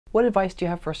What advice do you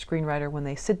have for a screenwriter when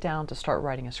they sit down to start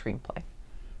writing a screenplay?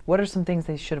 What are some things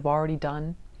they should have already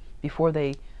done before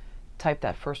they type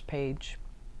that first page?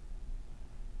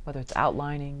 Whether it's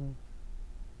outlining.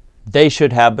 They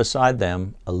should have beside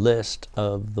them a list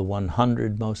of the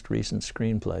 100 most recent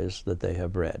screenplays that they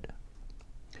have read.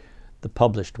 The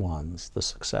published ones, the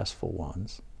successful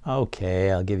ones. Okay,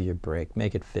 I'll give you a break.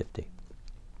 Make it 50.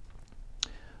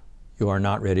 You are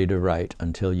not ready to write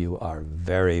until you are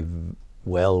very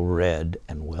well read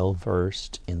and well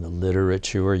versed in the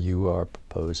literature you are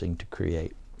proposing to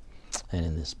create.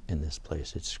 And in this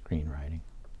place, it's screenwriting.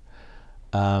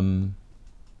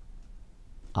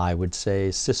 I would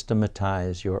say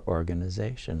systematize your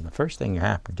organization. The first thing you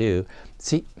have to do,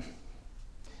 see,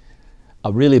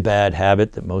 a really bad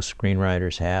habit that most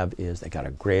screenwriters have is they got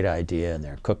a great idea and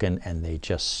they're cooking and they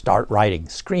just start writing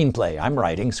screenplay. I'm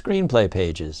writing screenplay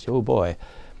pages. Oh boy.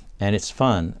 And it's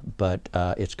fun, but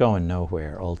it's going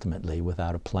nowhere ultimately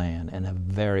without a plan and a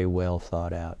very well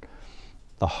thought out.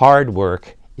 The hard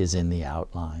work is in the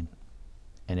outline,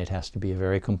 and it has to be a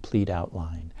very complete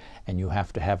outline. And you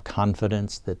have to have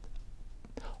confidence that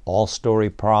all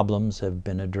story problems have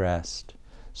been addressed.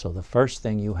 So the first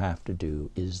thing you have to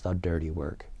do is the dirty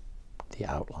work, the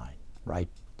outline. Write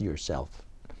yourself.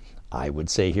 I would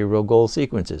say hero goal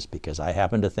sequences because I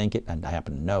happen to think it and I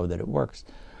happen to know that it works.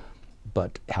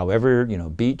 But however,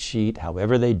 beat sheet,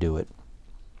 however they do it,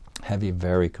 have a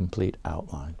very complete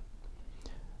outline.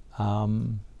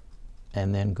 And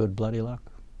then good bloody luck.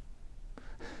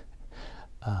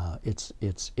 It's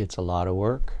a lot of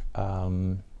work.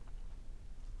 And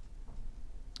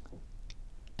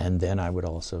then I would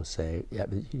also say, yeah,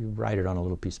 you write it on a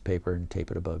little piece of paper and tape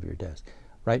it above your desk.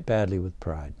 Write badly with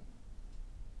pride.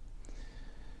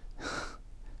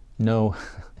 No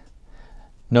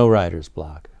writer's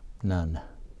block. None.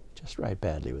 Just write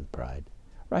badly with pride.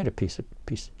 Write a piece of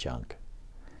junk.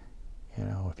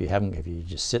 If you're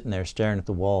just sitting there staring at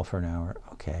the wall for an hour,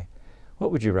 okay.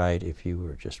 What would you write if you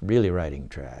were just really writing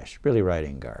trash, really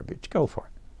writing garbage? Go for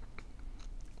it.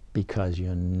 Because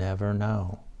you never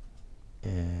know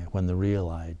when the real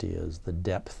ideas, the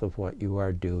depth of what you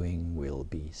are doing will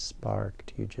be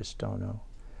sparked. You just don't know.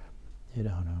 You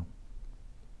don't know.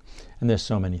 And there's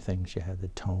so many things. You have the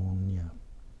tone,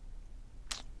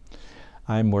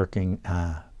 I'm working,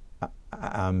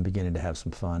 I'm beginning to have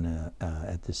some fun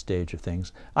at this stage of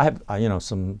things. I have,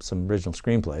 some original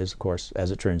screenplays, of course,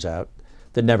 as it turns out,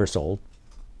 that never sold.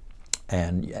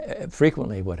 And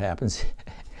frequently what happens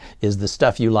is the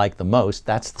stuff you like the most,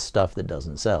 that's the stuff that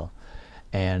doesn't sell.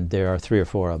 And there are 3 or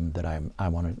 4 of them that I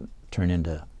want to turn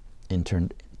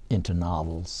into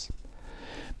novels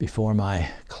before my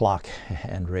clock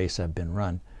and race have been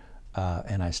run.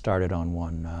 And I started on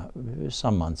one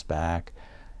some months back,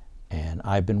 and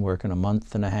I've been working a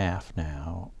month and a half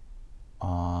now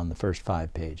on the first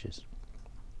 5 pages.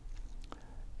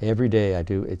 Every day I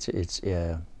do.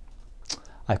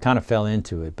 I kind of fell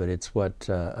into it, but it's what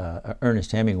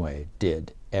Ernest Hemingway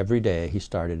did. Every day he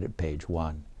started at page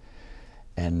 1,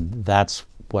 and that's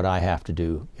what I have to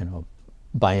do.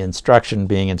 By instruction,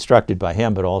 being instructed by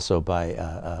him, but also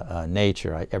by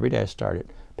nature. Every day I start at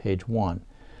page 1.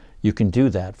 You can do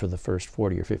that for the first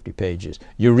 40 or 50 pages.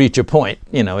 You reach a point,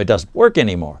 it doesn't work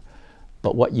anymore.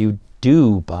 But what you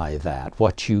do by that,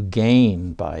 what you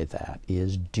gain by that,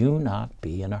 is do not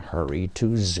be in a hurry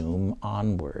to zoom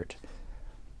onward.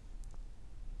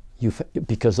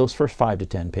 Because those first 5 to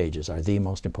 10 pages are the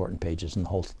most important pages in the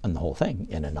whole thing,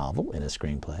 in a novel, in a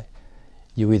screenplay.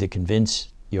 You either convince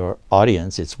your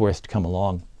audience it's worth to come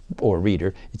along, or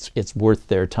reader, it's worth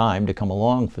their time to come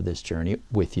along for this journey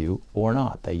with you or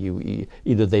not.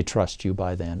 Either they trust you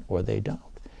by then or they don't.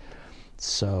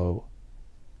 So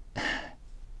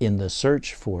in the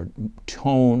search for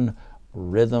tone,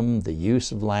 rhythm, the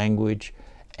use of language,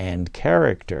 and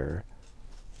character,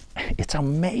 it's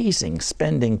amazing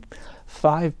spending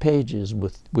 5 pages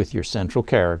with your central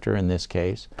character, in this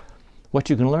case, what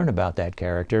you can learn about that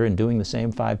character and doing the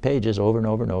same 5 pages over and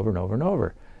over and over and over and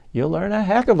over. You'll learn a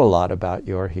heck of a lot about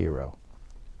your hero.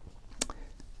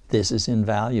 This is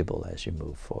invaluable as you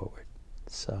move forward.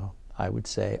 So I would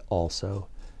say also,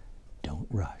 don't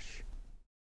rush.